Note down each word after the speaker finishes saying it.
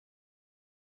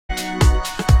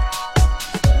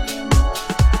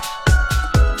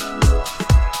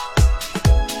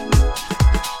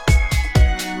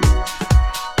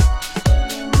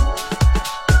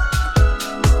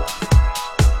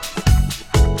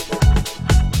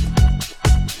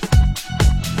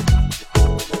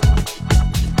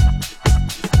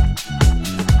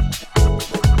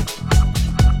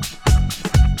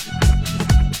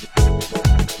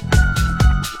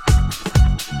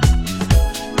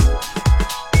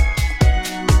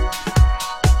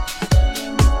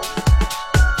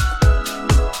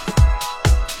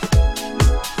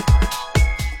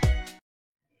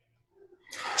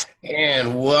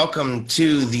welcome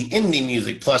to the Indie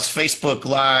Music Plus Facebook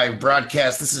Live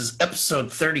broadcast. This is episode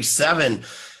 37.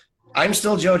 I'm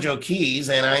still JoJo Keys,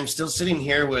 and I'm still sitting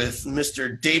here with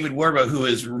Mr. David Werba, who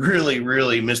is really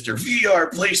Mr. VR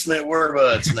Placement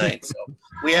Werba tonight. So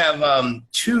we have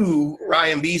two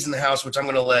Ryan B's in the house, which I'm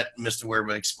going to let Mr.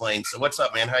 Werba explain. So what's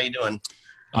up, man? How you doing?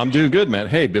 I'm doing good, man.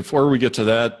 Hey, before we get to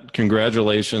that,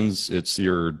 congratulations. It's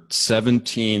your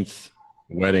 17th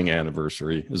wedding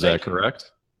anniversary. Is that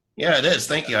correct? Yeah, it is.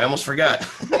 Thank you. I almost forgot.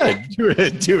 Yeah,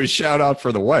 do a shout out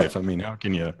for the wife. I mean, how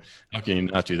can you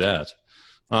not do that?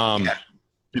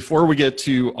 Before we get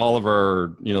to all of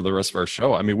our, the rest of our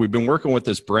show, I mean, we've been working with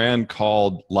this brand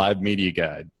called Live Media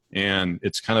Guide, and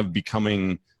it's kind of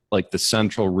becoming like the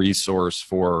central resource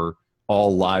for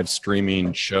all live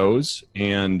streaming shows.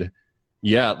 And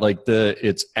yeah,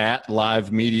 it's at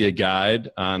Live Media Guide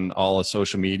on all of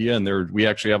social media, and we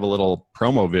actually have a little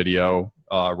promo video.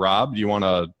 Rob, do you want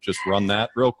to just run that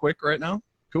real quick right now?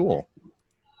 Cool.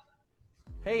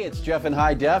 Hey, it's Jeff in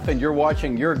High Def, and you're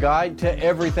watching your guide to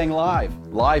everything live,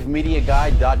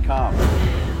 livemediaguide.com.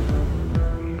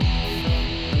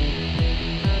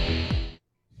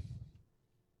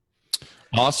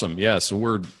 Awesome. Yeah, so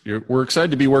we're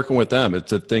excited to be working with them.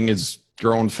 The thing is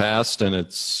growing fast, and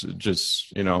it's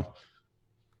just, I don't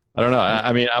know.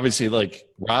 I mean, obviously, like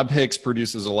Rob Hicks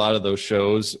produces a lot of those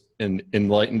shows in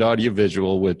Enlightened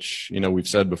Audiovisual, which, we've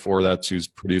said before, that's who's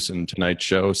producing tonight's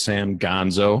show. Sam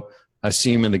Gonzo. I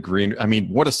see him in the green. I mean,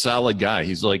 what a solid guy.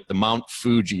 He's like the Mount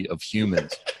Fuji of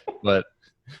humans. But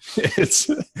it's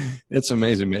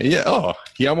amazing, man. Yeah. Oh,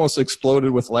 he almost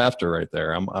exploded with laughter right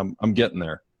there. I'm getting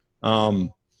there.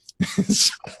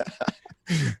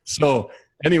 So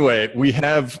anyway, we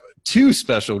have two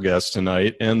special guests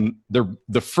tonight, and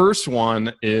the first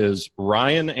one is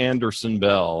Ryan Anderson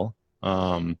Bell,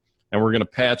 and we're going to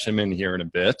patch him in here in a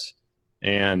bit.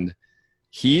 And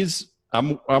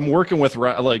I'm working with,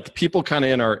 like, people kind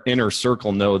of in our inner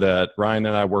circle know that Ryan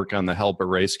and I work on the Help a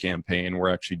Race campaign. We're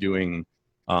actually doing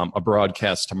a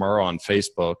broadcast tomorrow on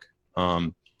Facebook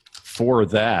for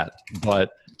that.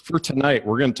 But for tonight,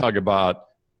 we're going to talk about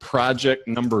project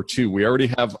number 2. We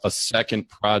already have a second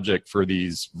project for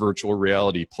these virtual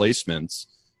reality placements,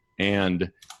 and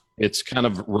it's kind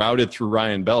of routed through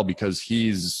Ryan Bell because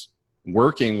he's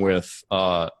working with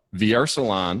VR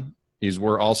Salon.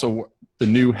 We're also the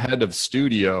new head of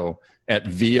studio at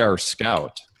VR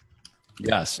Scout.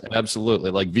 Yes, absolutely.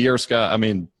 Like VR Scout, I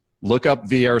mean, look up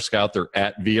VR Scout. They're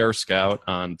at VR Scout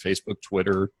on Facebook,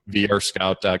 Twitter,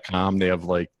 vrscout.com. They have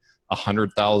like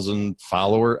 100,000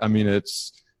 followers. I mean,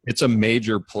 it's a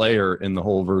major player in the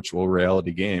whole virtual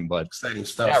reality game. But exciting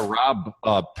stuff. Yeah, Rob,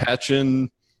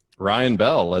 Patchen, Ryan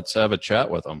Bell, let's have a chat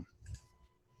with them.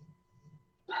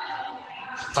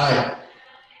 Hi.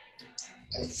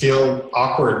 I feel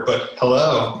awkward, but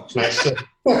hello. Nice to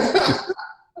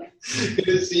good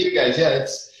to see you guys. Yeah,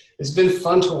 it's been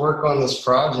fun to work on this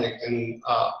project and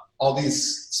all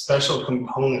these special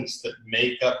components that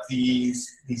make up these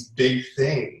big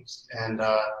things. And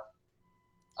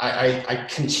I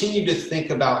continue to think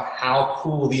about how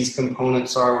cool these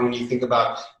components are when you think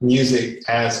about music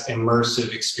as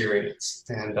immersive experience.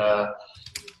 And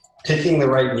picking the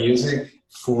right music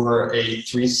for a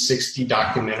 360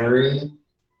 documentary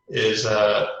is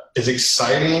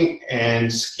exciting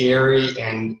and scary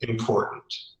and important.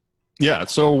 Yeah,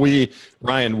 so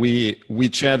Ryan, we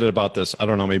chatted about this, I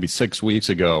don't know, maybe 6 weeks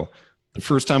ago. The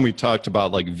first time we talked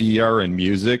about like VR and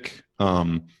music,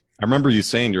 I remember you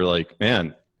saying, you're like,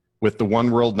 man, with the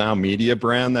One World Now media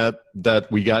brand that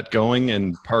we got going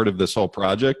and part of this whole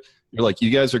project, you're like, you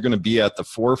guys are going to be at the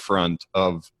forefront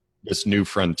of this new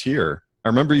frontier. I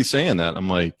remember you saying that. I'm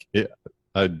like, it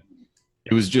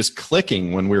was just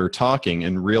clicking when we were talking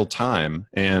in real time.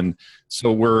 And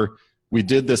so we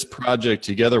did this project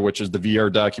together, which is the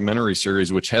VR documentary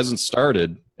series, which hasn't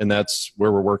started. And that's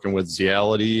where we're working with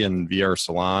Ziality and VR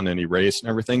Salon and Erase and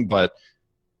everything. But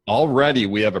already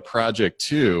we have a project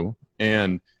too.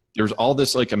 And there's all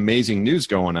this like amazing news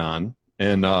going on.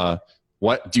 And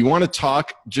what do you want to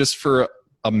talk just for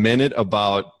a minute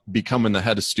about becoming the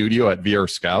head of studio at VR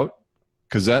Scout?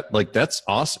 Because that's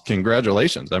awesome.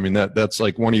 Congratulations. I mean, that's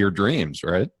like one of your dreams,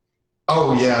 right?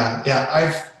 Oh yeah.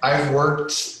 I've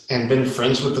worked and been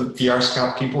friends with the VR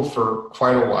Scout people for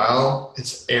quite a while.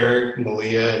 It's Eric,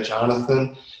 Malia, and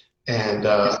Jonathan, and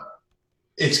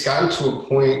it's gotten to a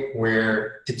point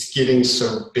where it's getting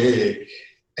so big,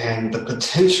 and the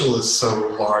potential is so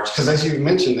large. Because as you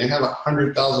mentioned, they have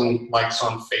 100,000 likes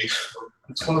on Facebook.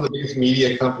 It's one of the biggest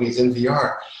media companies in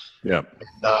VR. Yeah.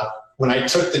 And, when I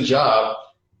took the job,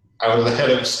 I was the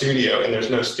head of studio, and there's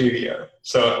no studio.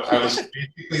 So I was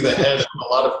basically the head of a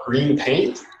lot of green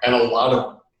paint and a lot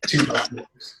of 2x4s.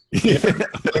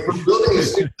 Like we're building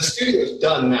the studio is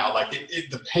done now. Like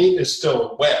the paint is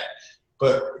still wet,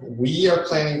 but we are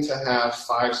planning to have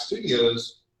 5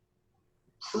 studios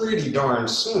pretty darn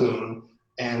soon.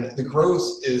 And the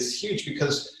growth is huge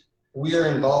because we are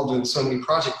involved in so many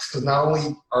projects, because not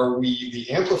only are we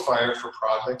the amplifier for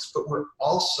projects, but we're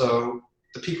also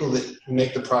the people that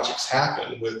make the projects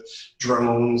happen with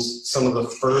drones, some of the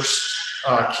first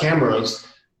cameras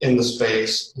in the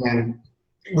space. And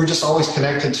we're just always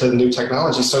connected to new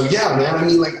technology. So yeah, man, I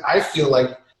mean, like, I feel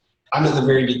like I'm at the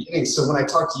very beginning. So when I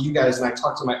talk to you guys and I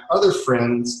talk to my other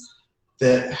friends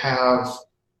that have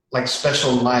like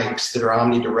special mics that are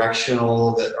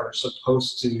omnidirectional, that are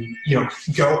supposed to, you know,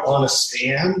 go on a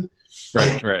stand,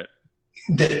 Right, right.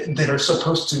 that are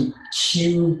supposed to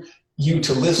cue you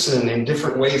to listen in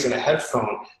different ways in a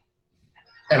headphone.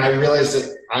 And I realized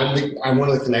that I'm one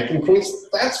of the connecting points.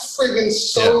 That's friggin'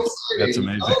 so exciting. That's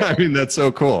amazing. I mean, that's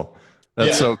so cool.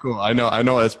 That's so cool. I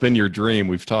know that's been your dream.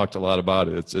 We've talked a lot about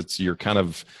it. It's you're kind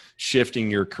of shifting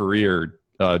your career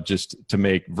just to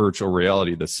make virtual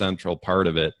reality the central part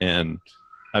of it. And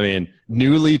I mean,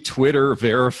 newly Twitter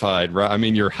verified, right? I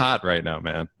mean, you're hot right now,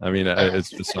 man. I mean, it's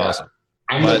just awesome.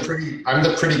 I'm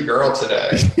the pretty girl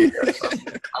today.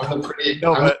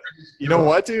 You know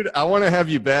what, dude? I want to have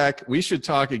you back. We should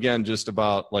talk again just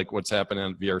about like what's happening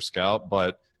on VR Scout,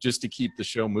 but just to keep the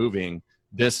show moving,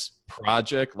 this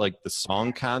project, like the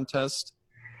song contest,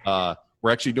 we're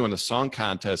actually doing a song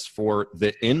contest for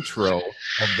the intro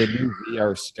of the new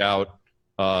VR Scout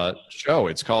show.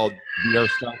 It's called VR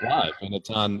Scout Live,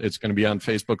 and it's going to be on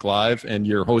Facebook Live, and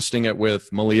you're hosting it with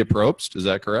Malia Probst. Is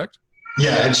that correct?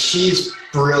 Yeah, and she's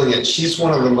brilliant. She's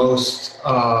one of the most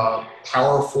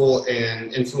powerful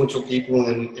and influential people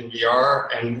in VR,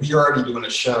 and we're already doing a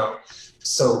show.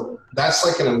 So that's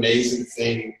like an amazing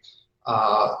thing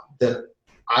that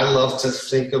I love to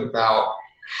think about,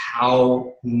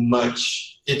 how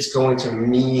much it's going to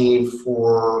mean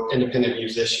for independent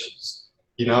musicians,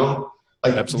 you know?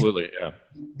 Like, absolutely, yeah.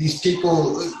 These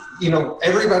people, you know,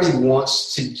 everybody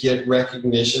wants to get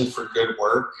recognition for good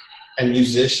work, and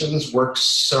musicians work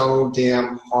so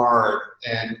damn hard.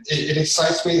 And it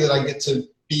excites me that I get to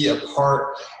be a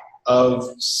part of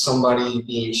somebody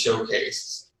being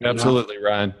showcased. Absolutely,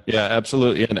 Ryan. Yeah,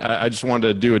 absolutely. And I just wanted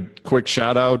to do a quick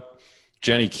shout out.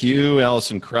 Jenny Q,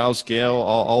 Allison Krause, Gail,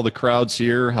 all the crowds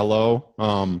here. Hello.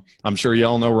 I'm sure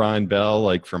y'all know Ryan Bell,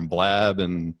 like from Blab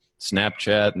and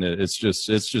Snapchat, and it's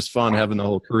just fun having the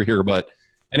whole crew here. But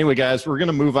anyway, guys, we're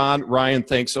gonna move on. Ryan,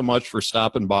 thanks so much for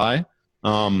stopping by.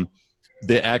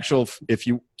 If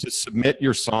you to submit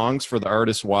your songs for the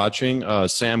artists watching,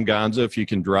 Sam Gonza, if you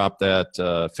can drop that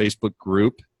Facebook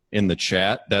group in the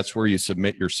chat, that's where you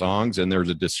submit your songs, and there's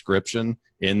a description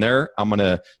in there. I'm going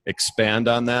to expand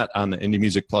on that on the Indie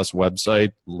Music Plus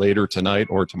website later tonight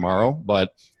or tomorrow.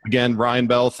 But again, Ryan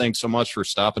Bell, thanks so much for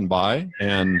stopping by.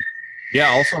 And yeah,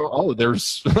 also,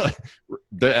 there's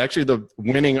the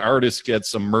winning artist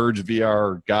gets some Merge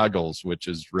VR goggles, which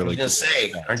is really cool.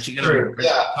 Aren't you going to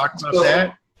talk about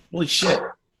that? Holy shit.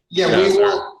 Yeah,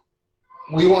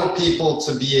 we want people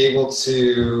to be able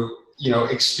to, you know,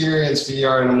 experience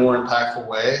VR in a more impactful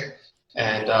way.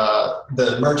 And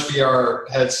the Merge VR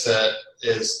headset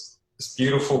is this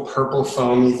beautiful purple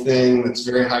foamy thing that's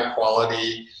very high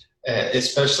quality,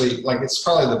 especially, like, it's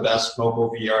probably the best mobile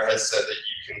VR headset that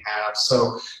you can have.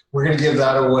 So we're going to give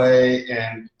that away.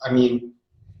 And I mean,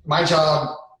 my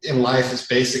job in life is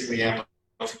basically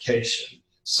amplification.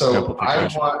 So I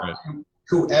want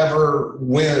whoever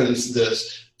wins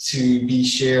this to be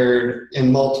shared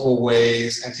in multiple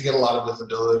ways and to get a lot of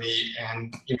visibility.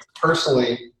 And, you know,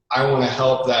 personally, I want to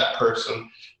help that person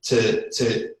to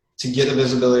get the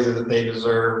visibility that they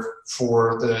deserve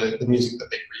for the music that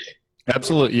they create.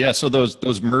 Absolutely, yeah. So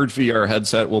those Merge VR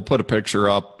headset, we'll put a picture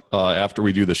up after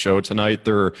we do the show tonight.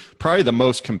 They're probably the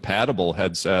most compatible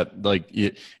headset. Like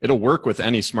it'll work with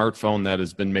any smartphone that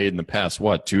has been made in the past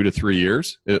 2 to 3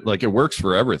 years. It works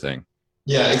for everything.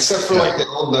 Yeah, except for like the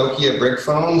old Nokia brick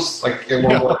phones, like it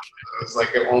won't work for those.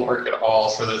 Like it won't work at all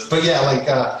for this. But yeah, like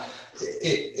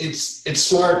it's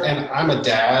smart, and I'm a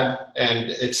dad, and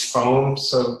it's phone.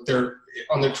 So they're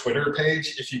on their Twitter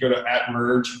page. If you go to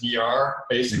 @MergeVR,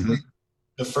 basically,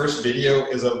 the first video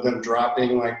is of them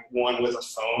dropping like one with a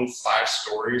phone, 5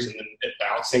 stories, and then it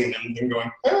bouncing, and then them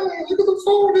going, "Hey, look at the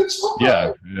phone! It's fine."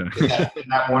 Yeah. in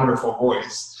that wonderful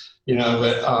voice, you know.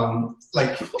 But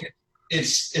like.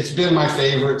 It's been my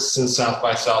favorite since South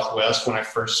by Southwest when I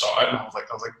first saw it, and I was like,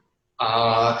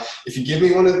 if you give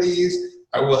me one of these,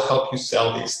 I will help you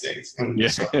sell these things. And Yeah.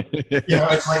 so,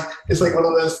 it's like one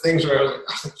of those things where I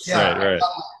was like yeah, Right. I've done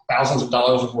thousands of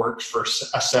dollars of work for a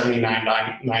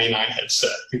 $79.99 headset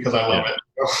because I love it.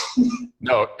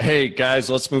 No, hey guys,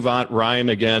 let's move on. Ryan,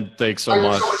 again, thanks so Thank you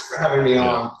much. so much for having me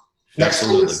on. Next time,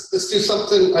 Absolutely. let's do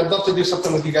something. I'd love to do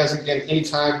something with you guys again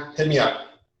anytime. Hit me up.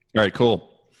 All right, cool.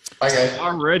 Bye, guys.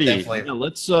 Alrighty, Definitely. yeah,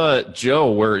 let's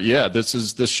Joe.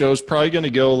 This show's probably going to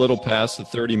go a little past the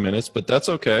 30 minutes, but that's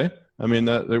okay. I mean,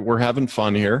 we're having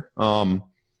fun here. I'll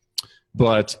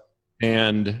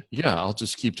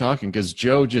just keep talking because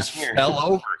Joe just Here. fell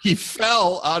over. He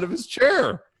fell out of his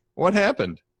chair. What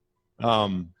happened?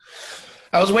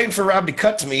 I was waiting for Rob to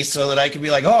cut to me so that I could be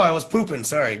like, "Oh, I was pooping.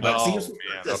 Sorry." But see, it's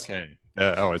like this. Okay.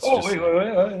 It's wait,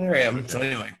 there I am. So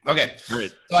anyway, okay.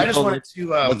 Great. So I just wanted to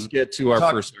let's get to our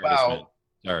talk first about- artist.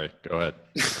 All right, go ahead.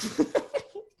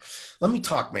 Let me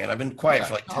talk, man. I've been quiet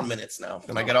for like 10 minutes now,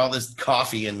 and I got all this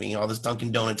coffee in me, all this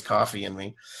Dunkin' Donuts coffee in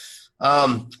me.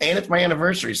 And it's my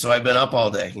anniversary, so I've been up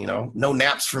all day. No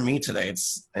naps for me today.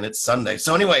 It's Sunday.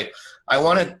 So anyway, I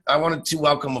wanted to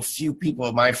welcome a few people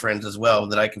of my friends as well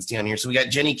that I can see on here. So we got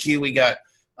Jenny Q, we got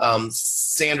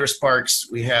Sandra Sparks,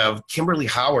 we have Kimberly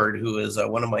Howard, who is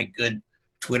one of my good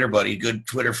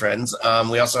Twitter friends.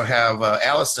 We also have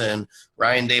Allison,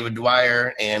 Ryan David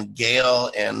Dwyer, and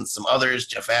Gail, and some others,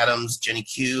 Jeff Adams, Jenny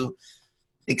Q.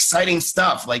 Exciting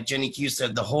stuff. Like Jenny Q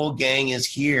said, the whole gang is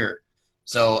here.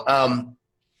 So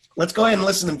let's go ahead and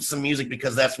listen to some music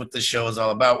because that's what this show is all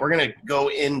about. We're going to go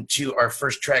into our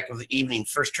first track of the evening.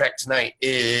 First track tonight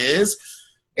is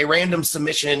a random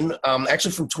submission,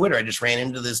 actually from Twitter. I just ran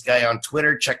into this guy on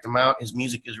Twitter, checked him out. His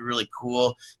music is really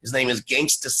cool. His name is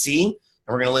Gangsta C, and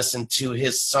we're going to listen to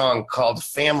his song called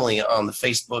Family on the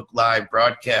Facebook Live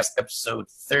broadcast, episode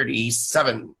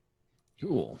 37.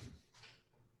 Cool.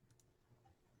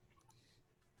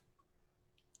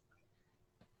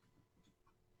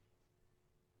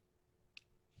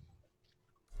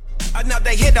 Another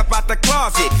hit up out the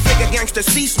closet. Figure Gangsta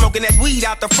C smoking that weed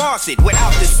out the faucet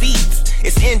without the seeds.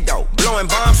 It's endo, blowing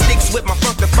bomb sticks with my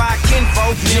funkified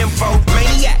kinfolk, nympho,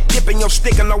 maniac, dipping your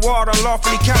stick in the water,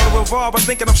 lawfully counter revolver,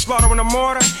 thinking of slaughtering a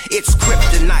mortar. It's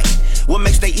kryptonite. What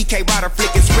makes the EK rider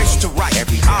flick is rich to right.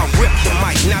 I'll rip the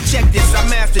mic. Now check this, I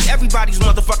mastered everybody's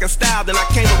motherfucking style. Then I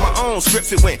came with my own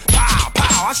scripts. It went pow,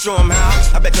 pow. I show 'em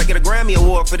how. I bet I get a Grammy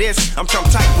award for this. I'm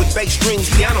Trump type with bass strings,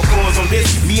 piano chords on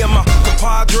this. Me and my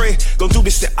compadre gon' do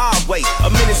this shit our way. A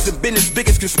minute's the business,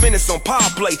 biggest can spin this on power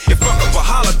play. If fuck up a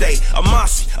holiday, a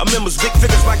mossy, a members big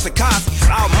figures like the Cosby.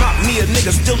 I'll mop me a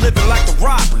nigga still living like the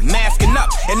robbery. Masking up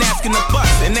and asking the bus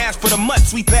and ask for the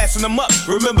mutts. We passing them up.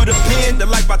 Remember the pen, the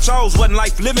life I chose wasn't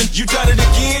life living. You done it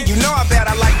again. You know I bet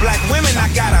I like black women. I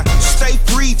gotta stay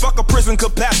free. Fuck a prison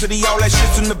capacity. All that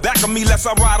shit's in the back of me. Less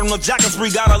I ride on the jacket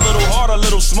spree. Got a little harder, a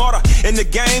little smarter in the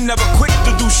game. Never quick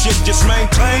to do shit, just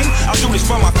maintain. I'll do this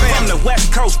for my fam. From the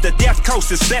West Coast, the Death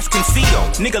Coast is best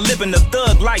concealed. Nigga living the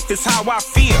thug life is how I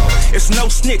feel. It's no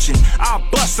snitching. I'll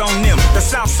bust on them. The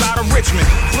South Side of Richmond.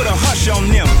 Put a hush on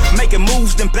them. Making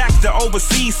moves then back to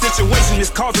overseas. Situation is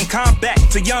causing combat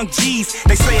to young G's.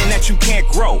 They saying that you can't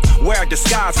grow. Wear a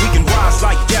disguise, we can rise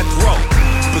like death row.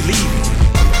 Believe me.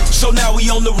 So now we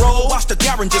on the road. Watch the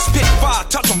Darren just spit fire,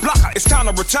 touch on blocker. It's time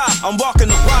to retire. I'm walking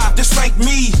the ride. This ain't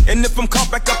me. And if I'm caught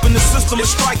back up in the system,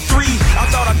 it's strike 3. I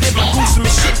thought I did my gruesome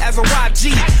and shit as a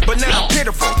YG, but now I'm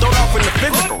pitiful. Thrown off in the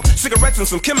physical. Cigarettes and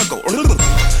some chemical.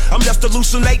 I'm just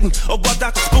hallucinating of what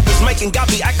Dr. Spook is making.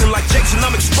 Got me acting like Jason.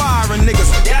 I'm expiring,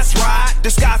 niggas. That's right.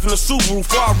 This guy's in the Subaru.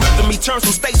 Far ripped me. Turned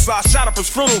some stateside. Shot up his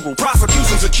funeral.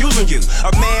 Prosecution's accusing you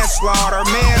of manslaughter.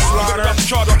 Got the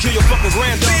charge. I'll kill your fucking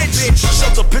granddaughter. Bitch.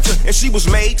 Shut the picture. And she was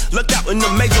made, looked out in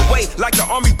a major way, like the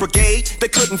army brigade. They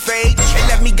couldn't fade, and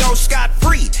let me go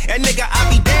scot-free. And nigga, I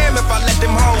be damned if I let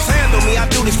them hoes handle me. I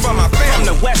do this for my fam.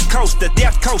 From the West Coast, the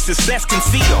Death Coast is best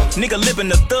concealed. Nigga living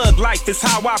the thug life is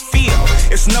how I feel.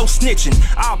 It's no snitching,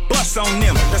 I'll bust on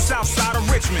them. The South Side of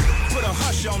Richmond, put a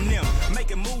hush on them.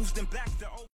 Making moves then back to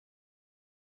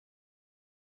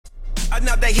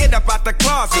another hit up out the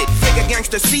closet. Figure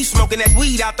Gangsta C smoking that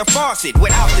weed out the faucet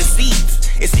without the seeds.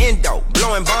 It's endo,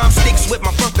 blowing bomb sticks with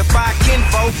my funkified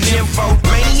kinfolk, nympho,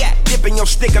 maniac, dipping your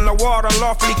stick in the water,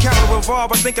 lawfully counter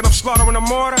revolver, thinking of slaughtering a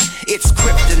mortar. It's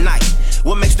kryptonite.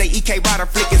 What makes the EK rider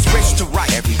flick is rich to right.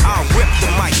 I'll rip the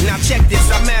mic. Now check this,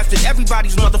 I mastered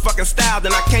everybody's motherfucking style.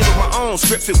 Then I came with my own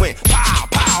scripts. It went pow,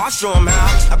 pow. I show 'em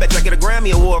how. I bet I get a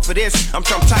Grammy award for this. I'm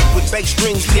Trump type with bass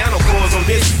strings, piano chords on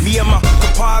this. Me and my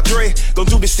compadre gon'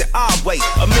 do this shit our way.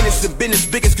 A minute's the business,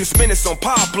 biggest can spin this on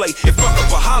power play. If fuck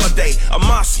up a holiday, a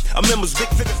mossy, a members big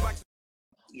figures like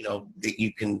That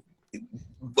you can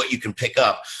what you can pick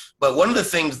up. But one of the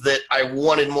things that I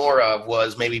wanted more of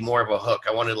was maybe more of a hook.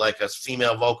 I wanted like a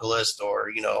female vocalist,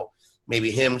 or, you know,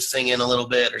 maybe him singing a little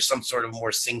bit, or some sort of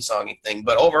more sing-songy thing.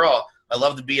 But overall, I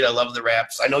love the beat. I love the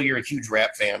raps. I know you're a huge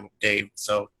rap fan, Dave.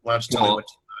 So why don't you tell me what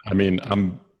you I mean,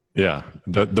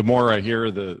 the more I hear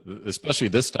especially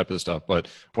this type of stuff, but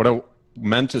what I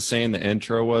meant to say in the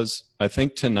intro was, I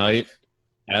think tonight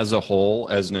as a whole,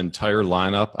 as an entire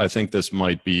lineup, I think this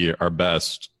might be our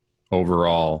best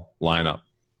overall lineup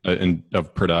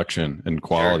of production and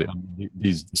quality. Sure. I mean,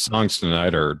 these songs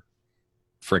tonight are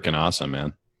freaking awesome,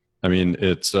 man. I mean,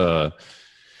 it's I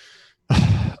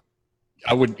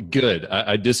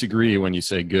disagree when you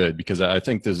say good, because I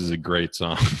think this is a great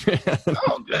song.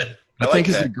 Oh, good. I think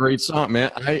it's a great song,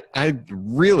 man. I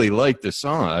really like this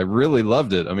song. I really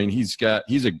loved it. I mean, he's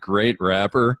a great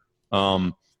rapper.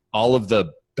 All of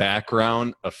the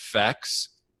background effects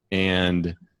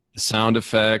and the sound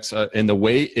effects, and the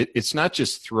way it's not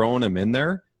just throwing him in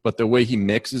there, but the way he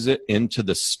mixes it into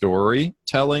the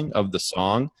storytelling of the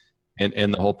song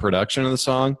and the whole production of the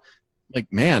song. Like,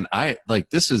 man, I like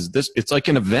this. It's like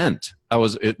an event.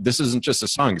 This isn't just a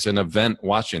song; it's an event.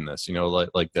 Watching this, you know,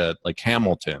 like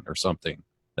Hamilton or something.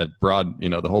 The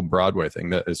whole Broadway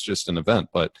thing. That it's just an event.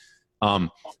 But I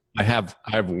have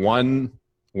one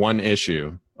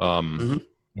issue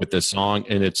with this song,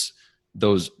 and it's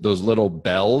those little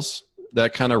bells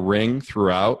that kind of ring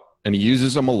throughout, and he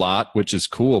uses them a lot, which is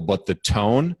cool. But the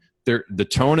tone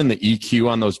and the EQ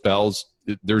on those bells,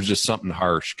 there's just something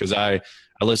harsh, because I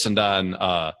listened on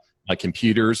my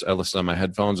computers, I listened on my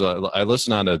headphones, I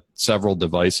listened on to several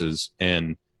devices,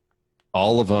 and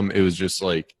all of them, it was just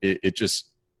like, it just,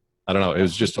 I don't know, it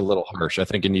was just a little harsh. I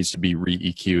think it needs to be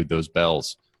re-EQ'd, those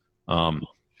bells. Sure.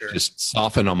 Just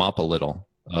soften them up a little.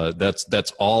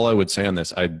 That's all I would say on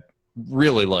this. I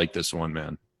really like this one,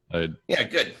 man. Yeah,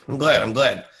 good. I'm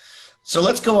glad. So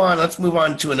let's go on. Let's move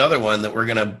on to another one that we're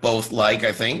going to both like,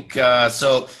 I think.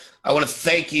 So I want to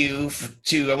thank you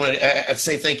I want to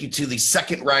say thank you to the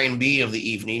second Ryan B of the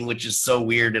evening, which is so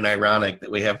weird and ironic that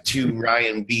we have two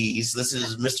Ryan Bs. This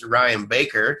is Mr. Ryan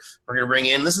Baker. We're going to bring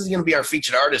in, this is going to be our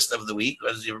featured artist of the week.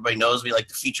 As everybody knows, we like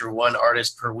to feature one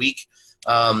artist per week.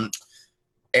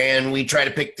 And we try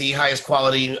to pick the highest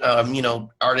quality,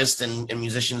 artists and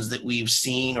musicians that we've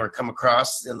seen or come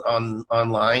across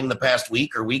online the past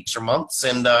week or weeks or months.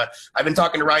 And I've been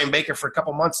talking to Ryan Baker for a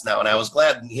couple months now, and I was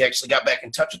glad he actually got back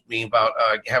in touch with me about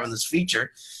having this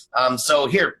feature. So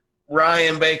here,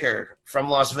 Ryan Baker from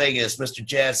Las Vegas, Mr.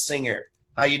 Jazz Singer.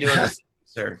 How you doing,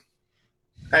 sir?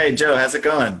 Hey, Joe. How's it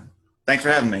going? Thanks for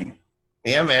having me.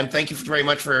 Yeah, man. Thank you very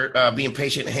much for being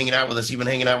patient and hanging out with us. You've been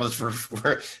hanging out with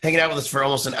us for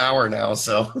almost an hour now.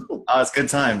 So Oh, it's good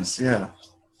times. Yeah.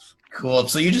 Cool.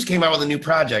 So you just came out with a new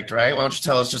project, right? Why don't you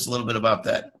tell us just a little bit about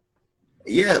that?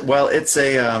 Yeah. Well, it's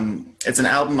an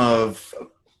album of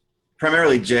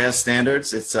primarily jazz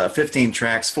standards. It's 15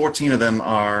 tracks. 14 of them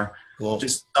are Cool.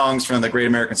 just songs from the Great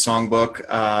American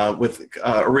Songbook with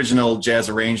original jazz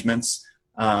arrangements.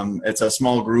 It's a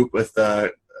small group with a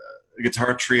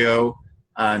guitar trio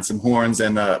and some horns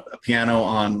and a piano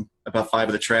on about 5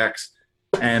 of the tracks.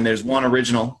 And there's one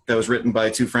original that was written by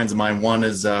 2 friends of mine. One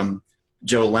is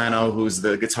Joe Lano, who's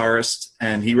the guitarist,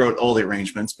 and he wrote all the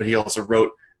arrangements, but he also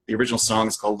wrote the original song.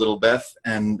 It's called Little Beth.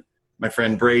 And my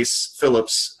friend Brace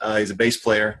Phillips, he's a bass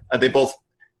player.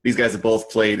 These guys have both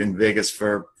played in Vegas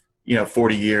for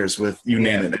 40 years with you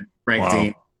name it, Frank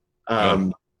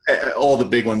Dean. All the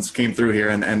big ones came through here,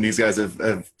 and these guys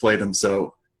have played them.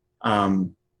 So.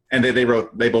 And they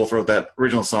both wrote that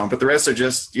original song, but the rest are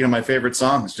just, my favorite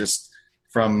songs, just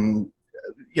from,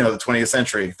 the 20th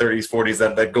century, 30s,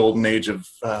 40s, that golden age of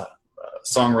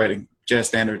songwriting, jazz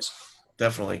standards.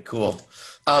 Definitely. Cool.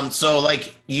 So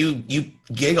like you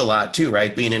gig a lot too,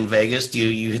 right? Being in Vegas, do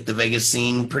you hit the Vegas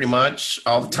scene pretty much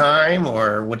all the time,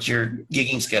 or what's your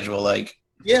gigging schedule like?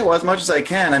 Yeah, well, as much as I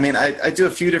can. I mean, I do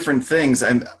a few different things,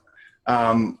 and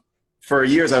for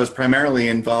years, I was primarily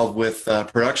involved with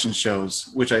production shows,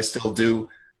 which I still do.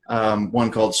 One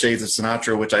called Shades of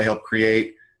Sinatra, which I helped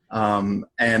create, and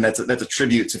that's a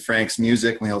tribute to Frank's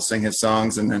music when he'll sing his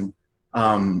songs. And then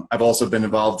I've also been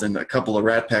involved in a couple of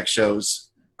Rat Pack shows.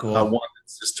 Cool. One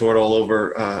that's just toured all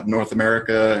over North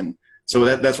America, and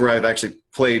so that's where I've actually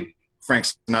played Frank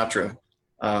Sinatra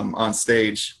on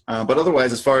stage. But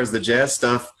otherwise, as far as the jazz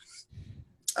stuff,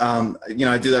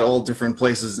 I do that all different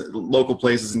places, local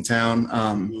places in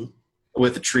town,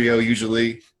 with a trio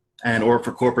usually, or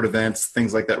for corporate events,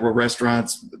 things like that, or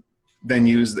restaurants,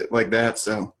 venues like that.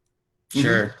 So,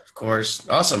 Sure, of course.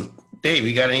 Awesome. Dave,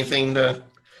 you got anything to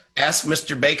ask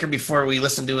Mr. Baker before we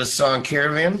listen to his song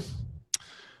Caravan?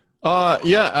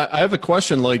 Yeah, I have a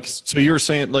question. Like, so you were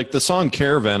saying, like, the song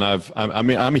 "Caravan."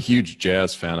 I'm a huge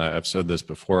jazz fan. I've said this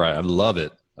before. I love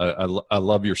it. I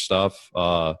love your stuff.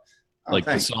 Like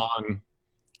the thanks. song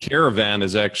 "Caravan"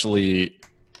 is actually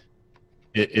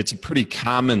it's a pretty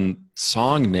common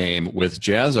song name with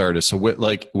jazz artists. So,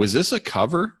 like, was this a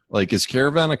cover? Like, is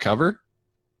 "Caravan" a cover?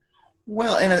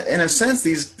 Well, in a sense,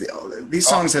 these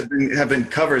songs have been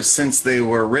covers since they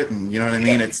were written. You know what I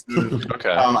mean? It's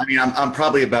Okay. I mean, I'm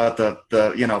probably about the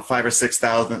 5,000 or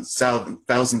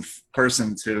 6,000th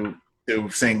person to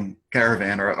sing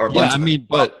 "Caravan" or a Yeah, bunch I of mean,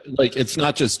 but like, it's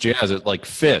not just jazz. It's like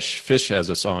Fish has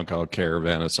a song called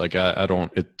 "Caravan." It's like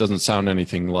it doesn't sound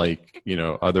anything like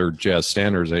other jazz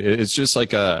standards. It's just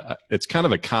like it's kind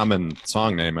of a common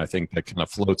song name, I think, that kind of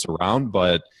floats around.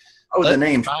 But the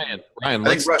name. Ryan, I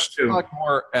let's think Rush too. talk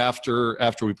more after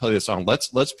we play the song.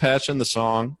 Let's patch in the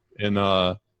song and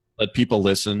let people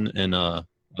listen, and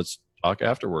let's talk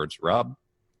afterwards. Rob.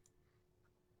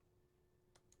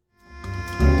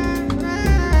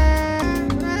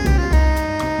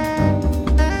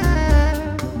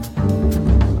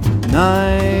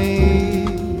 Night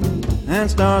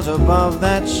and stars above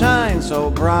that shine so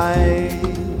bright,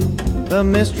 the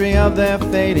mystery of their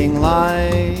fading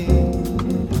light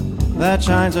that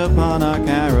shines upon our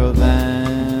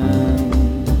caravan.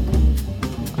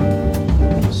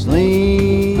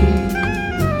 Sleep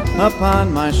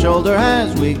upon my shoulder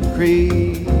as we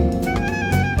creep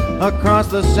across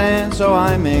the sand so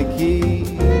I may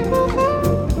keep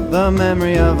the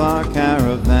memory of our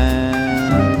caravan.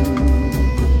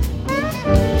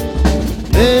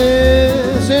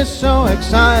 This is so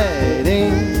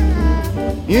exciting,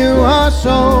 you are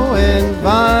so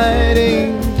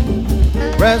inviting,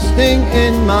 resting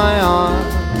in my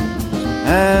arms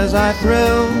as I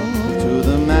thrill to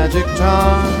the magic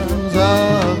charms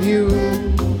of you.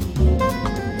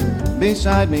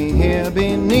 Beside me here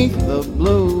beneath the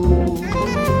blue,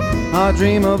 our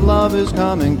dream of love is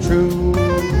coming true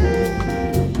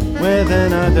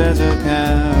within a desert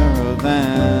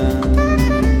caravan.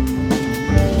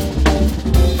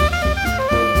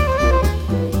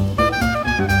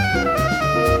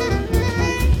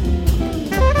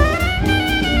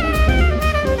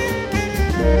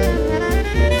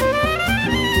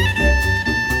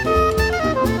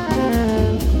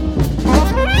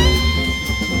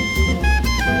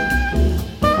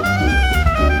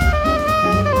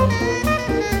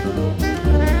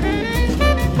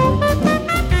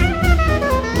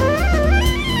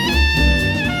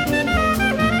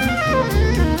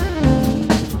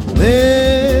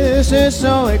 This is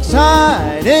so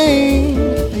exciting,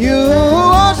 you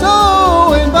are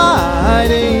so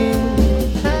inviting,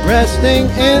 resting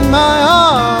in my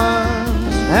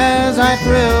arms as I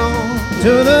thrill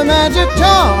to the magic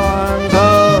charms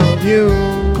of you.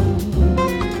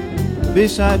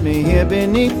 Beside me here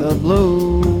beneath the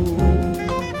blue.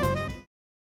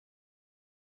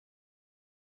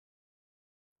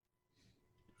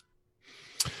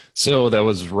 So that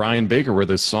was Ryan Baker with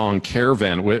his song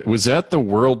 "Caravan." Was that the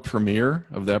world premiere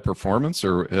of that performance,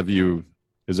 or has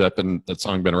that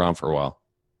song been around for a while?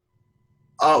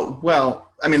 Oh,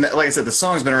 well, I mean, like I said, the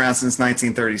song's been around since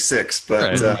 1936,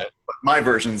 but Right. my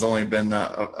version's only been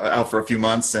out for a few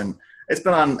months, and it's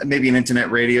been on maybe an internet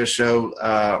radio show,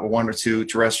 or one or two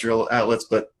terrestrial outlets,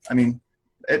 but I mean,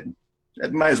 it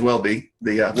might as well be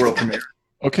the world premiere.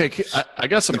 Okay, I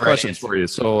got some Right. questions for you.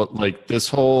 So, like,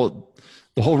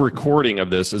 the whole recording of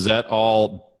this, is that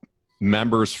all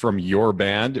members from your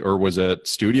band, or was it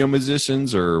studio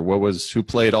musicians, or who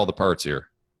played all the parts here?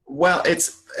 Well,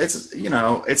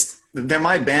 they're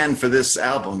my band for this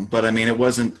album, but I mean, it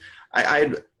wasn't.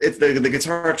 It's the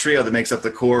guitar trio that makes up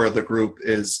the core of the group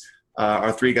is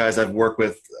our three guys I've worked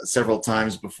with several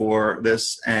times before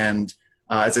this, and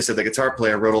as I said, the guitar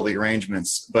player wrote all the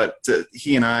arrangements, but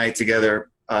he and I together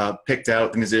picked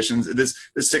out the musicians.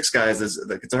 There's six guys. There's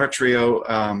the guitar trio,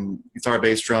 guitar,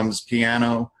 bass, drums,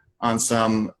 piano on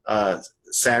some,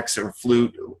 sax or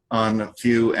flute on a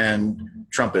few, and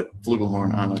trumpet,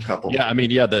 flugelhorn on a couple. Yeah, I mean,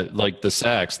 the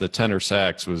sax, the tenor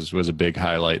sax was a big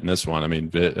highlight in this one. I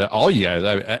mean, all you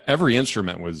guys, every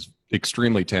instrument was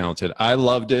extremely talented. I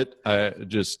loved it.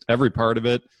 Just every part of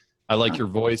it. I like your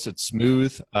voice. It's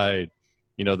smooth.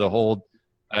 The whole.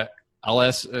 I'll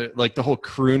ask like the whole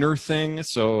crooner thing.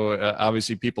 So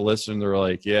obviously people listen, they're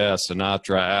like, yeah,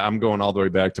 Sinatra. I'm going all the way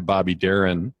back to Bobby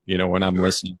Darin, when I'm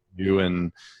listening to you,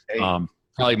 and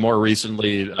probably more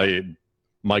recently,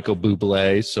 Michael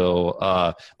Bublé. So,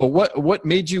 but what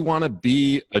made you want to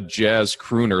be a jazz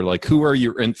crooner? Like, who are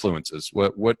your influences?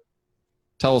 What?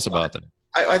 Tell us about that.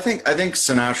 I think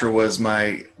Sinatra was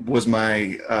my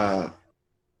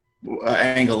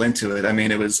angle into it. I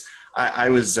mean, I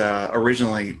was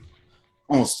originally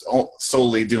almost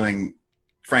solely doing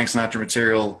Frank Sinatra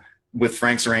material with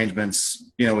Frank's arrangements,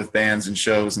 with bands and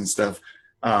shows and stuff.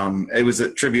 It was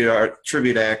a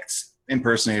tribute act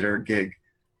impersonator gig.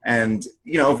 And,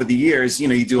 over the years,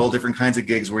 you do all different kinds of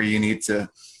gigs where you need to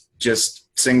just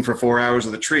sing for 4 hours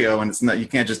with a trio, and it's not, you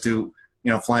can't just do,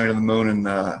 Flying to the Moon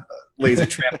and Lazy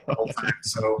Tramp the whole time.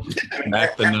 So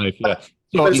Back the knife, yeah.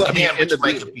 So You can't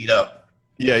get beat up.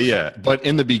 yeah. But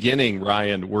in the beginning,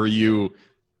 Ryan,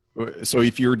 so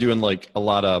if you're doing like a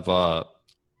lot of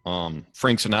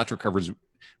Frank Sinatra covers,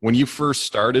 when you first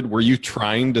started, were you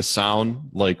trying to sound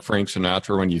like Frank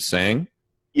Sinatra when you sang?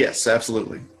 Yes,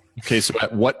 absolutely. Okay, so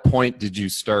at what point did you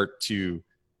start to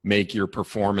make your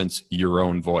performance your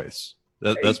own voice?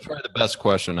 That's probably the best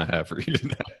question I have for you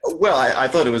today. Well, I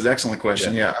thought it was an excellent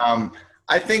question. Yeah.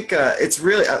 I think it's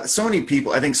really so many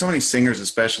people. I think so many singers,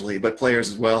 especially, but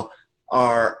players as well,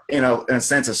 are in a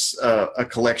sense a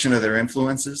collection of their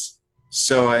influences.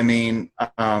 So I mean,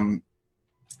 most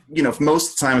of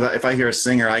the time, if I hear a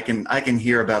singer, I can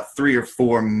hear about 3 or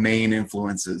 4 main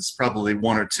influences, probably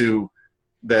 1 or 2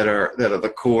 that are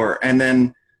the core, and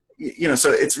then.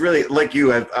 So it's really like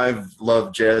you. I've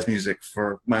loved jazz music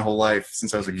for my whole life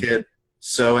since I was a kid.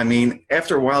 So I mean,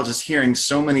 after a while, just hearing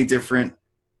so many different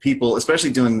people,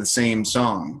 especially doing the same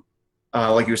song,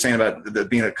 like you were saying about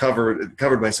being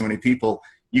covered by so many people,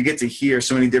 you get to hear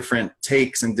so many different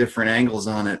takes and different angles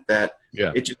on it that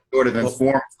it just sort of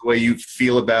informs the way you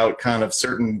feel about kind of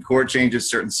certain chord changes,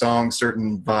 certain songs,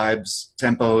 certain vibes,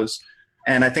 tempos.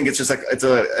 And I think it's just like it's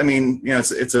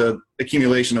a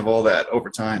accumulation of all that over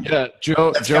time. Yeah,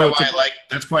 Joe. That's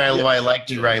why I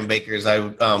liked you, Ryan Baker. Is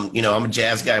I'm a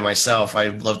jazz guy myself. I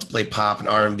love to play pop and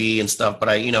R&B and stuff.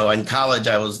 But in college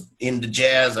I was into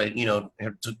jazz. I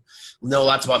had to know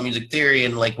lots about music theory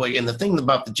and and the thing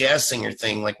about the jazz singer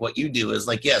thing, like what you do is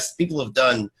yes, people have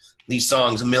done these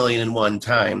songs 1,000,001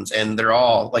 times, and they're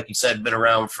all, like you said, been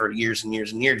around for years and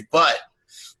years and years. But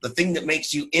the thing that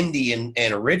makes you indie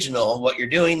and original, what you're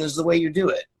doing, is the way you do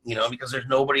it, because there's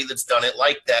nobody that's done it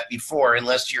like that before,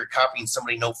 unless you're copying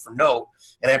somebody note for note.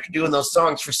 And after doing those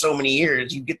songs for so many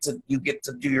years, you get to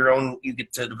do your own, you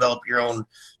get to develop your own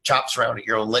chops around it,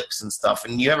 your own licks and stuff.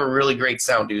 And you have a really great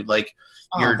sound, dude.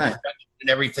 Your direction and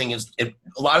everything a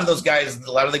lot of the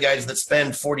guys that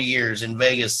spend 40 years in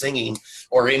Vegas singing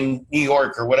or in New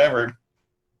York or whatever,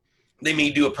 they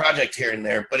may do a project here and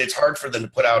there, but it's hard for them to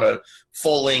put out a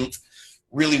full-length,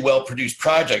 really well-produced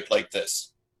project like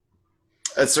this.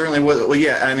 It certainly was. Well,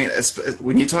 yeah. I mean,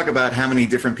 when you talk about how many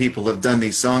different people have done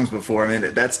these songs before, I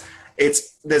mean,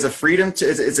 there's a freedom to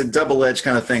it's a double-edged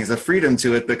kind of thing. There's a freedom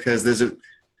to it because there's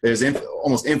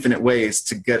almost infinite ways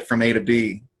to get from A to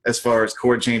B as far as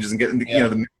chord changes and getting the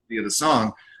melody of the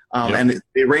song. And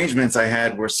the arrangements I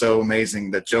had were so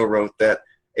amazing that Joe wrote that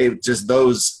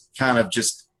those kind of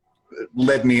just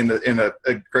led me in a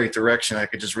great direction. I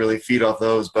could just really feed off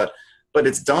those, but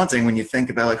it's daunting when you think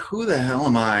about who the hell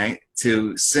am I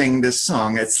to sing this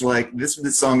song? It's like this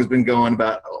song has been going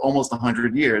about almost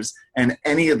 100 years, and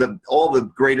all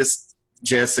the greatest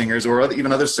jazz singers or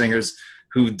even other singers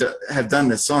who have done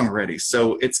this song already.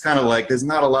 So it's kind of like there's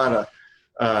not a lot of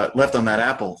left on that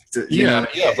apple. But hey,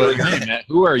 Matt,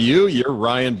 who are you? You're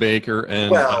Ryan Baker,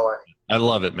 and I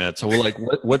love it, Matt. So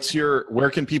where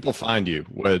can people find you?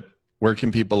 Where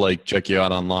can people check you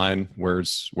out online?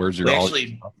 Where's your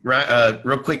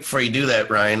real quick before you do that,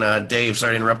 Ryan, Dave,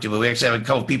 sorry to interrupt you, but we actually have a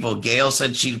couple people. Gail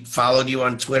said she followed you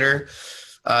on Twitter.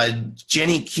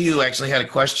 Jenny Q actually had a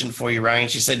question for you, Ryan.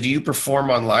 She said, do you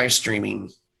perform on live streaming?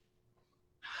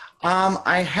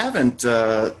 I haven't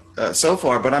so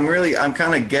far, but I'm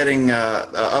kind of getting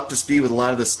up to speed with a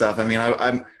lot of this stuff. I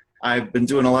mean, I've been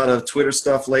doing a lot of Twitter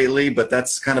stuff lately, but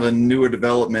that's kind of a newer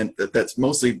development that's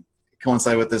mostly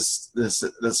coincide with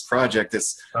this project.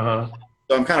 So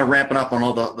I'm kind of ramping up on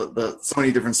all the so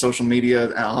many different social media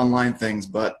and online things,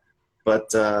 but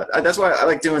that's why I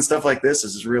like doing stuff like this.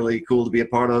 This is really cool to be a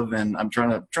part of, and I'm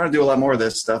trying to do a lot more of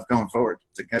this stuff going forward.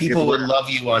 People would love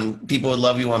you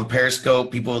on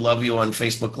Periscope. People would love you on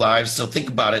Facebook Live. So think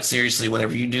about it seriously.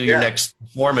 Whenever you do your next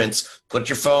performance, put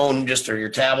your phone or your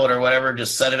tablet or whatever,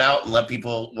 just set it out and let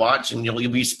people watch, and you'll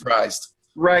be surprised.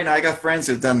 Right. I got friends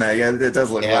who've done that. Yeah, it does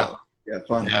look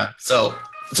fun. Yeah. So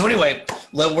anyway,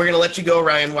 we're gonna let you go,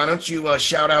 Ryan. Why don't you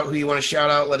shout out who you want to shout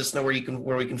out? Let us know where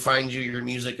we can find you, your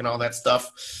music, and all that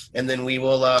stuff, and then we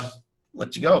will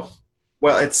let you go.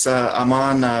 Well, it's I'm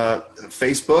on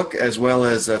Facebook as well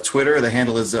as Twitter. The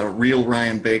handle is Real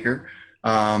Ryan Baker,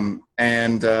 and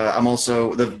I'm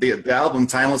also the album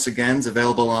Timeless Again is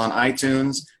available on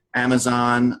iTunes,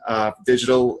 Amazon,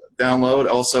 digital download.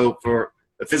 Also, for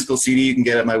the physical CD, you can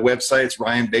get it at my website. It's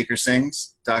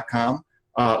ryanbakersings.com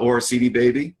or CD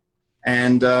Baby.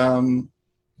 And otherwise,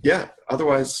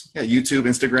 YouTube,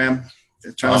 Instagram.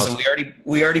 Awesome.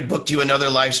 We already booked you another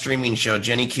live streaming show.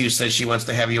 Jenny Q says she wants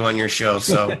to have you on your show.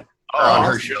 So on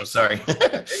her show, sorry.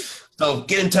 So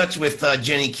get in touch with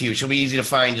Jenny Q. She'll be easy to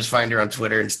find. Just find her on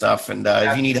Twitter and stuff. And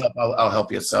if you need help, I'll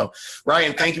help you. So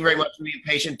Ryan, thank you very much for being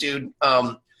patient, dude.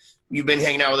 You've been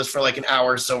hanging out with us for like an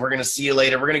hour, so we're going to see you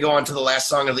later. We're going to go on to the last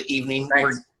song of the evening.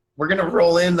 We're going to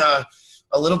roll in a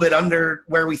little bit under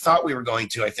where we thought we were going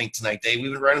to, I think, tonight, Dave.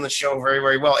 We've been running the show very,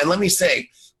 very well. And let me say,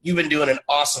 you've been doing an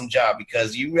awesome job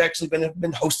because you've actually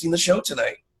been hosting the show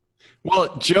tonight.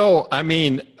 Well, Joe, I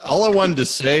mean, all I wanted to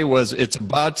say was it's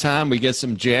about time we get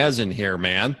some jazz in here,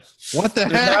 man. What the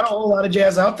heck? There's not a whole lot of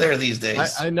jazz out there these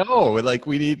days. I know. Like,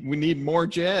 we need more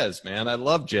jazz, man. I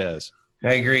love jazz.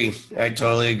 I agree. I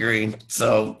totally agree.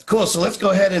 So cool. So let's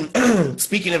go ahead and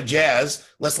speaking of jazz,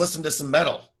 let's listen to some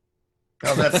metal.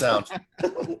 How's that sound?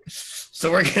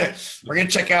 So we're gonna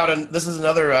check out, and this is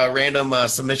another random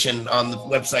submission on the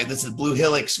website. This is Blue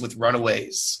Helix with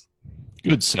Runaways.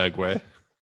 Good segue.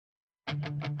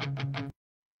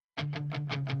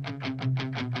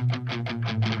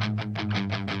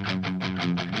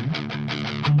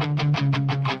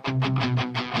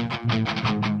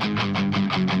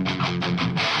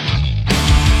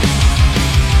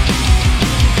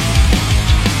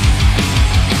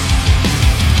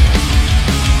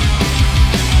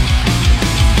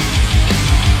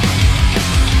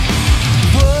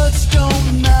 Words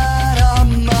don't matter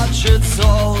much, it's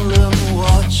all in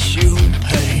what you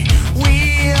pay.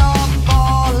 We are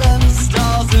fallen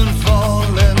stars and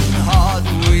fallen hard,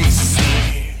 we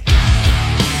say.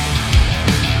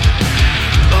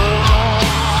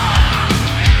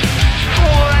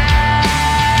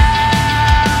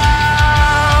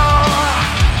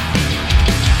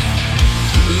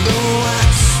 Low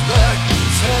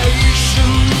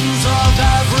expectations of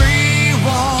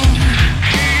everyone.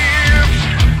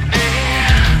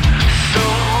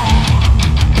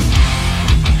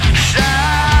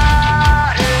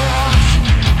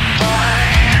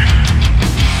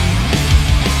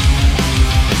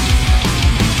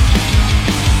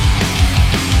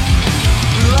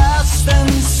 Less than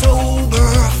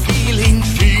sober,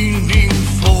 fiending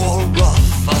for a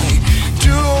fight.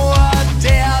 Do I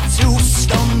dare to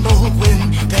stumble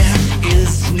when there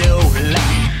is no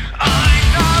light? I'm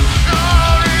not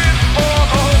sorry for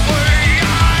the way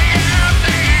I am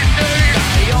these days. I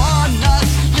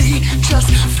honestly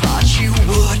just thought you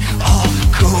would all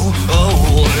go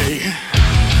away.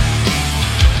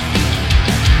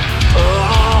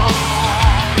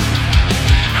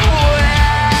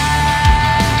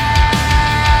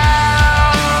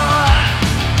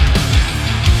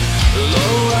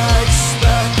 Low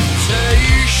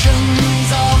expectations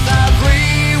of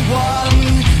everyone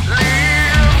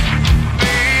leave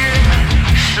me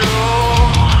so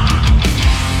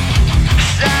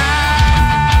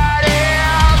satisfied.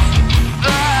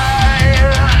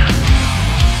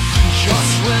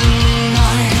 Just when I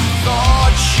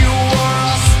thought you were a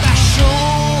special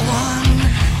one,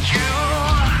 you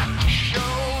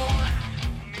showed.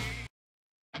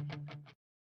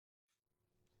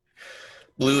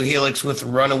 Blue Helix with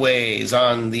Runaways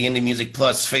on the Indie Music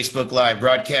Plus Facebook Live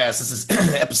broadcast. This is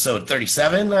episode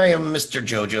 37. I am Mr.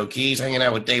 JoJo Keys, hanging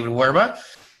out with David Werba.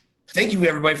 Thank you,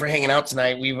 everybody, for hanging out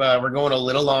tonight. We're going a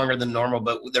little longer than normal,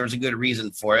 but there was a good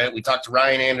reason for it. We talked to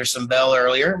Ryan Anderson Bell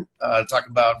earlier, talking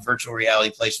about virtual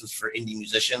reality placements for indie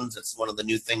musicians. It's one of the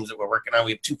new things that we're working on.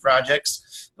 We have 2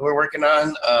 projects that we're working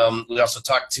on. We also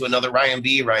talked to another Ryan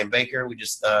Baker. We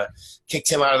just kicked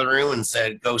him out of the room and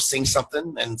said, go sing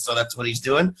something. And so that's what he's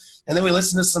doing. And then we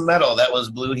listened to some metal. That was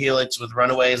Blue Helix with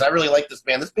Runaways. I really like this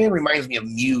band. This band reminds me of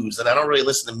Muse, and I don't really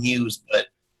listen to Muse, but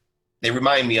they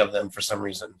remind me of them for some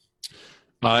reason.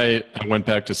 I went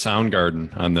back to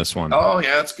Soundgarden on this one. Oh,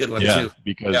 yeah, that's a good one, too.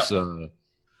 Because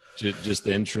just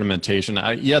the instrumentation.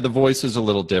 The voice is a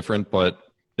little different, but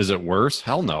is it worse?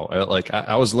 Hell no.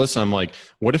 I was listening. I'm like,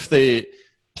 what if they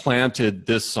planted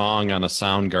this song on a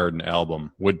Soundgarden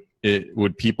album?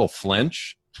 Would people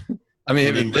flinch? I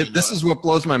mean, this is what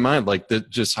blows my mind. Like,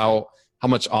 just how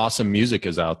much awesome music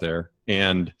is out there,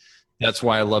 and that's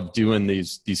why I love doing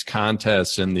these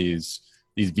contests and these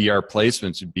VR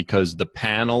placements, because the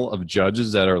panel of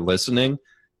judges that are listening,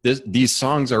 these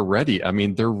songs are ready. I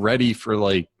mean, they're ready for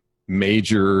like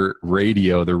major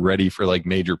radio. They're ready for like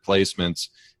major placements.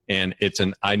 And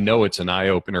I know it's an eye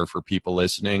opener for people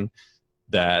listening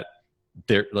that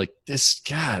they're like, this,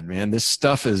 God, man, this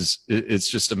stuff it's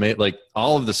just amazing. Like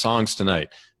all of the songs tonight,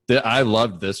 I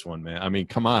loved this one, man. I mean,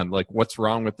 come on, like, what's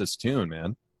wrong with this tune,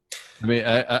 man? I mean,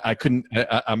 I couldn't.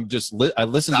 I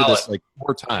listened to this like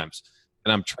 4 times,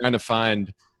 and I'm trying to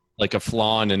find like a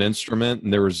flaw in an instrument,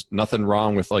 and there was nothing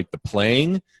wrong with like the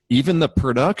playing, even the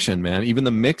production, man, even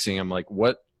the mixing. I'm like,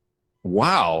 what?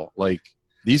 Wow, like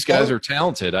these guys are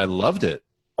talented. I loved it.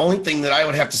 Only thing that I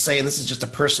would have to say, and this is just a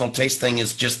personal taste thing,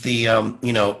 is just the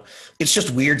it's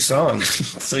just weird songs.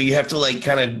 So you have to like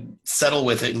kind of settle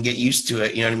with it and get used to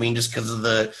it. You know what I mean? Just because of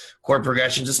the chord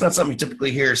progressions, it's not something you typically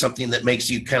hear. Something that makes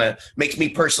me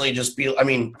personally just feel. I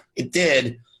mean, it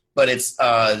did, but it's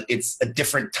a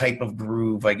different type of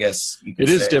groove, I guess. It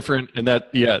is different, and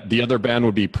that the other band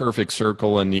would be Perfect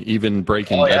Circle, and even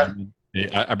Breaking Benjamin.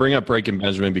 I bring up Breaking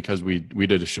Benjamin because we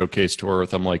did a showcase tour with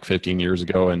them like 15 years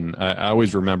ago, and I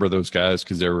always remember those guys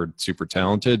because they were super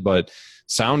talented. But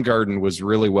Soundgarden was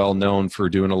really well known for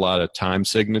doing a lot of time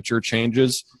signature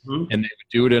changes, and they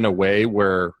would do it in a way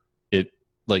where it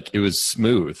was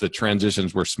smooth. The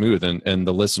transitions were smooth, and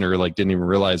the listener like didn't even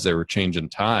realize they were changing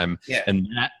time. Yeah. And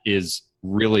that is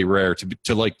really rare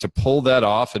to pull that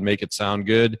off and make it sound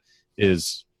good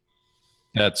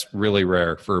that's really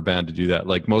rare for a band to do that.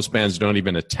 Like most bands don't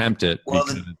even attempt it. Well,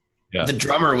 the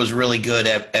drummer was really good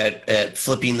at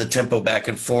flipping the tempo back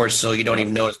and forth, so you don't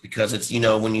even notice, because it's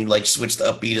when you like switch the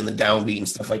upbeat and the downbeat and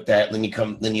stuff like that, and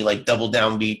then you like double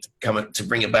downbeat to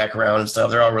bring it back around and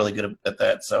stuff. They're all really good at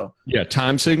that. So yeah,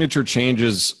 time signature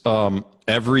changes.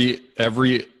 Every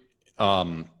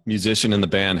musician in the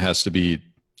band has to be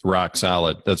rock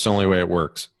solid. That's the only way it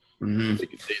works. Mm-hmm.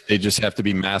 They just have to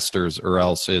be masters, or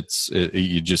else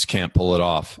you just can't pull it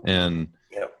off. And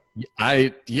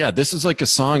this is like a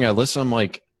song I listen. I'm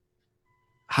like,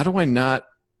 how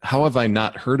have I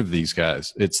not heard of these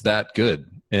guys? It's that good.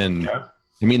 And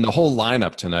I mean, the whole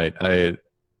lineup tonight,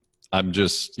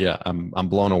 I'm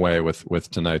blown away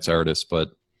with tonight's artists. But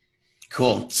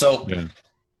cool. So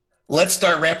let's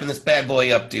start wrapping this bad boy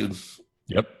up, dude.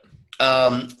 Yep.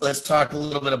 Let's talk a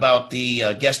little bit about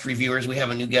the guest reviewers. We have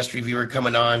a new guest reviewer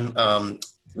coming on.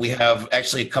 We have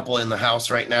actually a couple in the house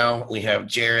right now. We have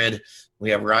Jared. We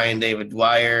have Ryan David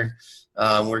Dwyer.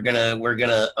 We're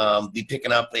gonna be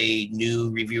picking up a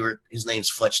new reviewer. His name's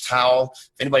Fletch Towell.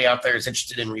 If anybody out there is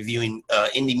interested in reviewing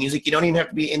indie music, you don't even have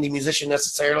to be an indie musician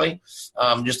necessarily.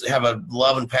 Just have a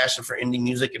love and passion for indie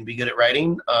music and be good at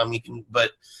writing.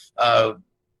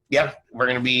 We're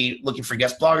going to be looking for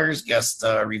guest bloggers, guest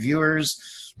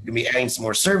reviewers. We're going to be adding some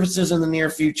more services in the near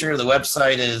future. The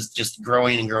website is just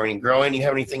growing and growing and growing. You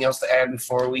have anything else to add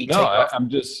before we take off?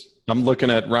 I'm looking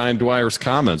at Ryan Dwyer's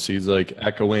comments. He's like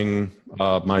echoing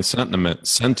my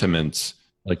sentiments.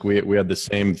 Like we had the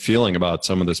same feeling about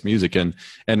some of this music, and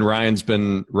Ryan's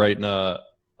been writing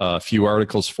a few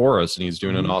articles for us, and he's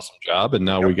doing an awesome job. And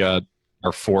now we got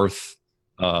our 4th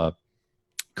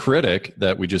critic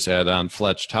that we just had on,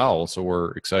 Fletch Towell, so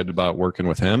we're excited about working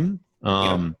with him.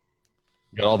 Got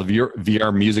all the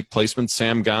VR music placements.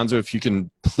 Sam Gonzo, if you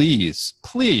can please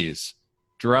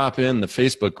drop in the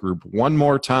Facebook group one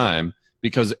more time,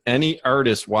 because any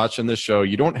artist watching this show,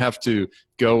 you don't have to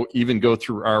go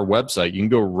through our website. You can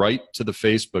go right to the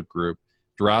Facebook group,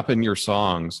 drop in your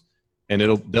songs, and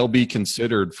they'll be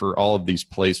considered for all of these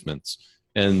placements.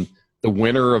 And the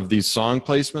winner of these song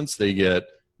placements, they get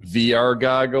VR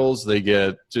goggles. They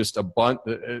get just a bunch.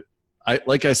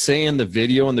 Like I say in the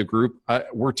video in the group,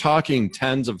 we're talking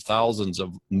tens of thousands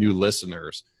of new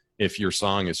listeners if your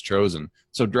song is chosen.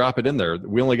 So drop it in there.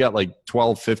 We only got like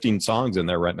 12, 15 songs in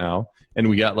there right now, and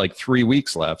we got like 3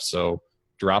 weeks left. So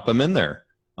drop them in there.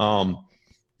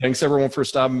 Thanks everyone for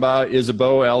stopping by.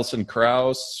 Isabeau, Allison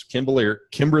Krause,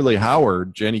 Kimberly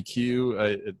Howard, Jenny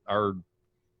Q.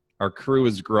 Our crew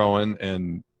is growing,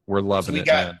 and we're loving it.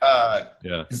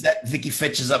 Is that Vicky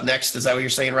Fitch is up next? Is that what you're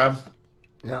saying, Rob?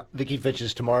 Yeah, Vicky Fitch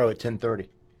is tomorrow at 10:30.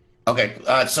 Okay,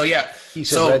 he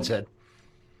said Red said.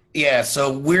 Yeah,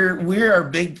 so we are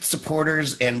big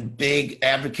supporters and big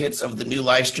advocates of the new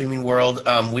live streaming world.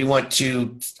 We want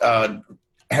to have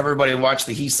everybody watch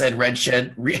the He Said Red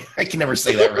Shed. I can never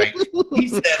say that right. He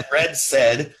Said Red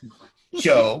Said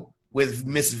show with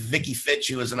Miss Vicky Fitch,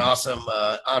 who is an awesome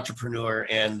entrepreneur,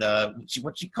 and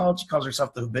she calls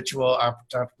herself the habitual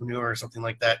entrepreneur or something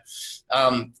like that.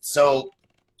 So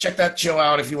check that show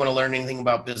out if you want to learn anything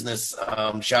about business.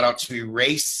 Shout out to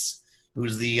Race,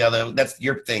 who's that's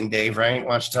your thing, Dave, right?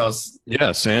 Why don't you tell us?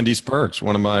 Yeah, Sandy Sparks,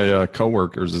 one of my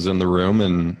coworkers, is in the room,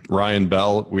 and Ryan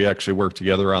Bell. We actually work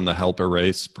together on the Help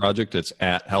Erase project. It's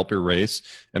at Help Erase,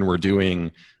 and we're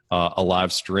doing a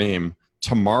live stream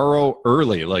tomorrow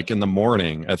early, like in the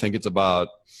morning. I think it's about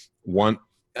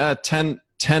 10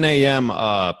 a.m.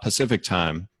 Pacific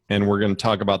time, and we're going to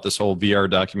talk about this whole VR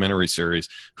documentary series.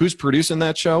 Who's producing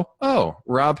that show? Oh,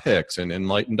 Rob Hicks and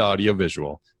Enlightened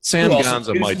Audiovisual. Sam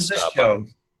Gonza might stop up.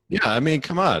 Yeah, I mean,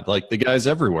 come on. Like, the guy's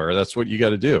everywhere. That's what you got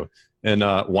to do. And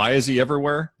why is he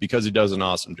everywhere? Because he does an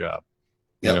awesome job.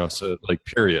 Yep. You know, so like,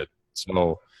 period.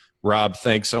 So, Rob,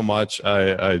 thanks so much.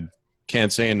 I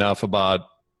can't say enough about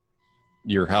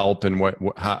your help and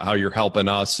how you're helping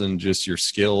us, and just your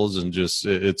skills, and just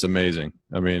it's amazing.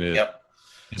 I mean,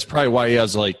 it's probably why he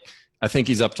has, like, I think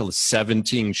he's up to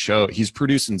 17 shows. He's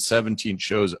producing 17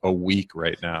 shows a week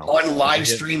right now on live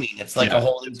streaming. It's like a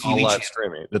whole new TV live channel.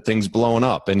 Streaming. The thing's blowing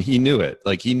up, and he knew it.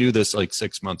 Like, he knew this like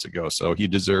 6 months ago, so he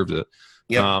deserves it.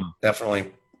 Yep,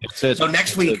 definitely. That's it. So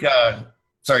next week,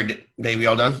 sorry, Dave, you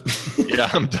all done? Yeah,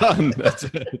 I'm done. That's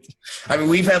it. I mean,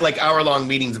 we've had like hour-long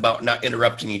meetings about not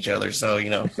interrupting each other, so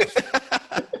you know.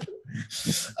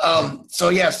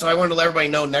 So I wanted to let everybody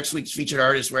know next week's featured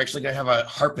artist, we're actually going to have a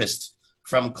harpist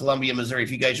from Columbia, Missouri.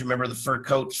 If you guys remember the fur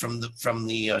coats from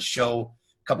the show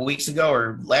a couple weeks ago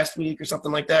or last week or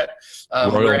something like that.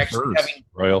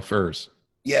 Royal Furs.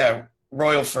 Yeah,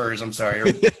 Royal Furs. I'm sorry. Or,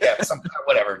 yeah,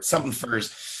 something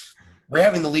furs. We're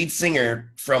having the lead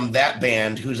singer from that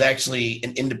band, who's actually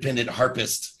an independent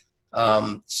harpist.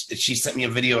 She sent me a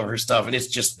video of her stuff, and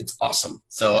it's awesome.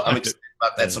 So I'm excited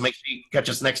about that. So make sure you catch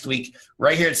us next week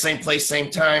right here at the same place, same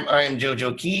time. I am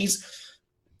JoJo Keys,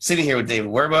 sitting here with David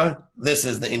Werba. This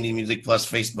is the Indie Music Plus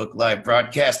Facebook Live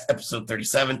broadcast, episode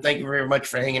 37. Thank you very much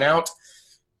for hanging out.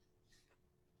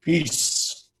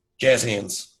 Peace. Jazz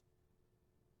hands.